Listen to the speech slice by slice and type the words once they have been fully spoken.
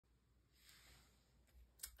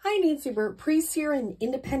Nancy Burt-Preece here, an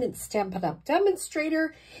independent Stampin' Up!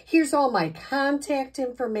 Demonstrator. Here's all my contact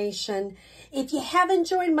information. If you haven't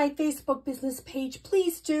joined my Facebook business page,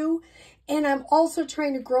 please do. And I'm also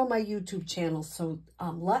trying to grow my YouTube channel, so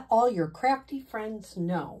let all your crafty friends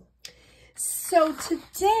know. So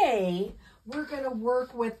today, we're going to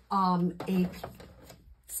work with a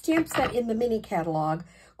stamp set in the mini catalog,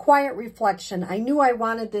 Quiet Reflection. I knew I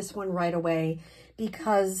wanted this one right away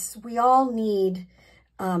because we all need...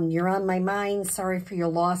 You're on my mind, sorry for your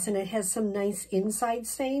loss, and it has some nice inside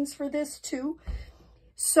sayings for this too.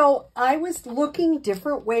 So I was looking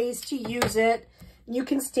different ways to use it. You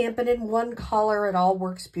can stamp it in one color, it all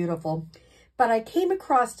works beautiful. But I came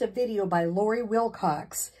across a video by Lori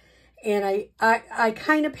Wilcox, and I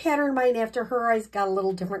kind of patterned mine after her. I got a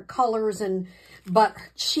little different colors, but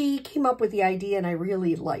she came up with the idea and I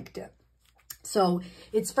really liked it. So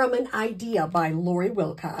it's from an idea by Lori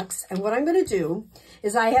Wilcox. And what I'm going to do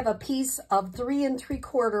is I have a piece of 3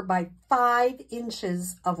 3/4 by 5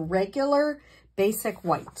 inches of regular basic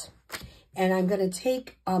white. And I'm going to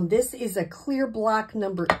take, this is a clear block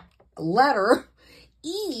letter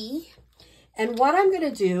E. And what I'm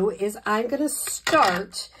going to do is I'm going to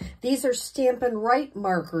start, these are Stampin' Right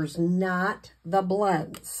markers, not the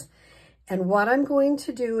blends. And what I'm going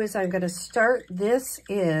to do is I'm going to start, this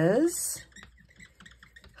is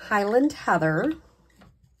Highland Heather,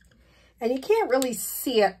 and you can't really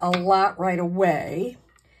see it a lot right away.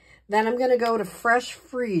 Then I'm going to go to Fresh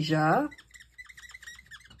Freesia.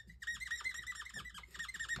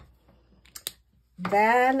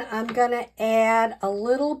 Then I'm going to add a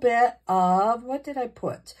little bit of, what did I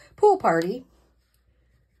put? Pool Party.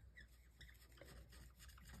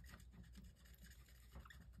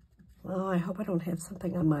 Oh, I hope I don't have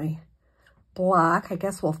something on my block. I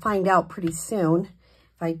guess we'll find out pretty soon.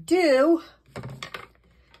 If I do,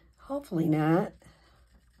 hopefully not.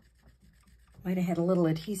 Might have had a little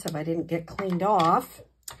adhesive I didn't get cleaned off.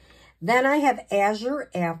 Then I have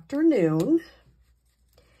Azure Afternoon.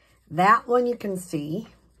 That one you can see.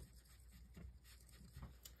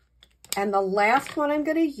 And the last one I'm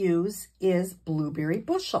going to use is Blueberry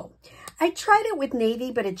Bushel. I tried it with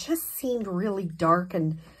navy, but it just seemed really dark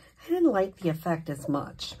and I didn't like the effect as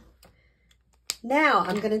much. Now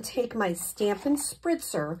I'm going to take my Stampin'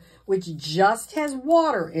 Spritzer, which just has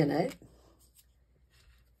water in it,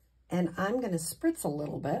 and I'm going to spritz a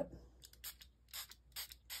little bit.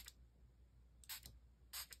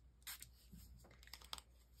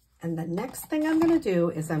 And the next thing I'm going to do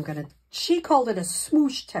is she called it a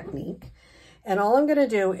smoosh technique, and all I'm going to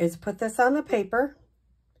do is put this on the paper.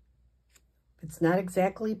 If it's not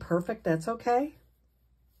exactly perfect, that's okay,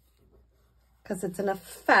 because it's an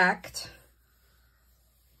effect.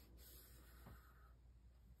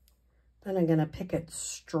 Then I'm going to pick it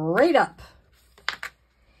straight up.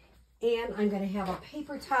 And I'm going to have a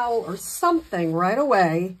paper towel or something right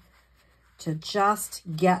away to just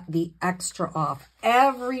get the extra off.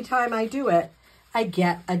 Every time I do it, I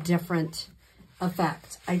get a different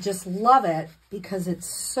effect. I just love it because it's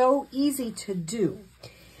so easy to do.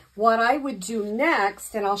 What I would do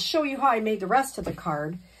next, and I'll show you how I made the rest of the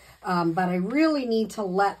card, but I really need to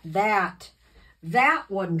let that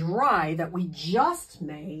one dry that we just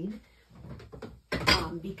made,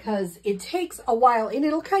 because it takes a while and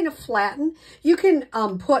it'll kind of flatten. You can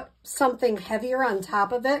put something heavier on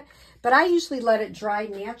top of it, but I usually let it dry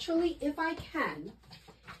naturally if I can.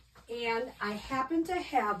 And I happen to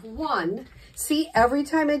have one. See, every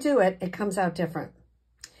time I do it, it comes out different.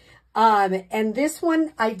 And this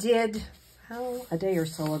one I did a day or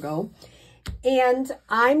so ago. And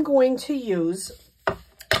I'm going to use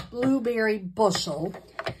Blueberry Bushel.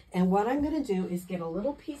 And what I'm going to do is get a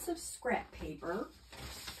little piece of scrap paper.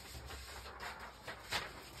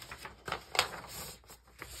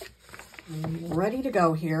 I'm ready to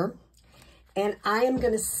go here. And I am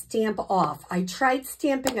going to stamp off. I tried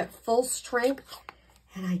stamping at full strength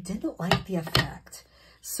and I didn't like the effect.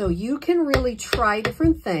 So you can really try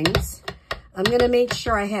different things. I'm going to make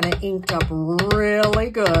sure I have it inked up really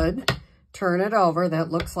good. Turn it over.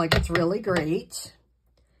 That looks like it's really great.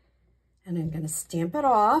 And I'm going to stamp it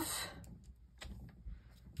off.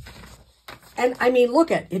 And I mean,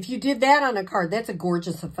 look at, if you did that on a card, that's a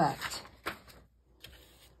gorgeous effect.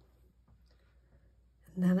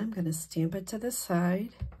 And then I'm going to stamp it to the side.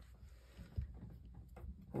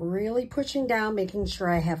 Really pushing down, making sure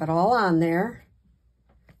I have it all on there.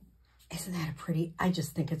 Isn't that a pretty? I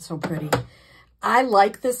just think it's so pretty. I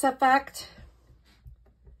like this effect.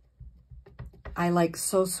 I like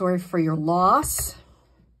So Sorry for Your Loss.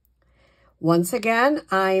 Once again,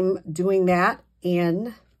 I'm doing that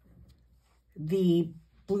in the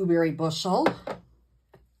Blueberry Bushel.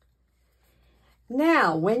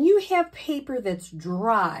 Now, when you have paper that's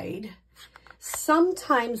dried,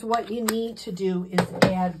 sometimes what you need to do is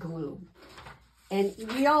add glue. And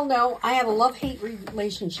we all know I have a love-hate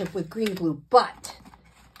relationship with green glue, but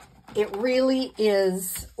it really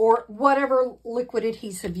is, or whatever liquid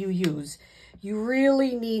adhesive you use, you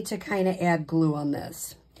really need to kind of add glue on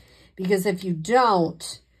this. Because if you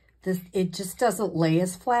don't, it just doesn't lay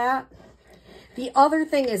as flat. The other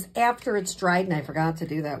thing is after it's dried, and I forgot to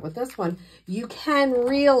do that with this one, you can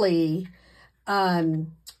really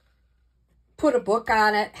put a book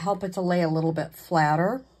on it, help it to lay a little bit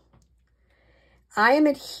flatter. I am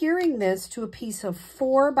adhering this to a piece of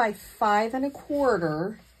 4 by 5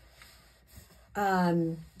 1/4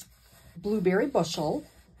 blueberry bushel.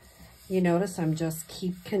 You notice I'm just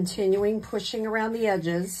keep continuing pushing around the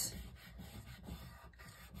edges.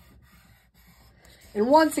 And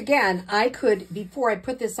once again, I could, before I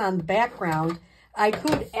put this on the background, I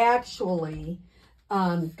could actually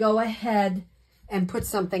go ahead and put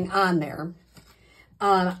something on there.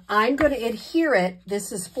 I'm going to adhere it.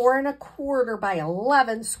 This is 4 1/4 by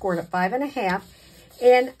 11, scored at 5 1/2.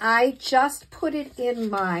 And I just put it in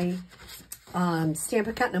my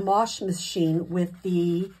Stampin' Cut and Emboss machine with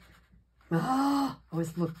the,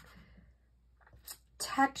 always look,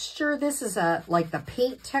 texture. This is like the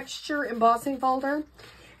paint texture embossing folder.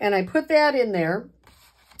 And I put that in there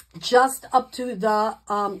just up to the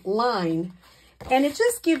line. And it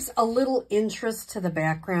just gives a little interest to the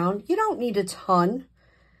background. You don't need a ton,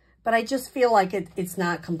 but I just feel like it's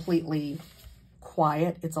not completely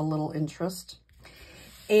quiet. It's a little interest.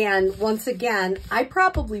 And once again, I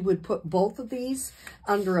probably would put both of these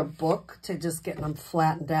under a book to just get them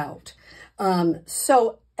flattened out.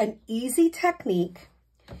 So an easy technique.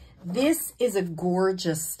 This is a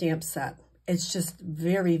gorgeous stamp set. It's just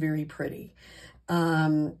very, very pretty.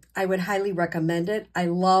 I would highly recommend it. I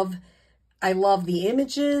love the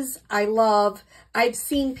images. I've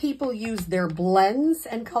seen people use their blends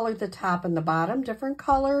and color the top and the bottom different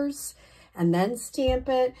colors and then stamp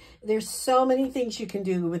it. There's so many things you can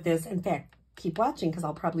do with this. In fact, keep watching because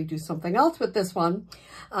I'll probably do something else with this one.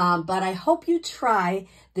 But I hope you try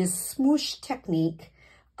this smoosh technique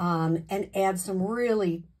and add some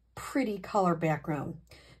really pretty color background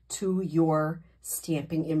to your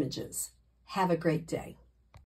stamping images. Have a great day.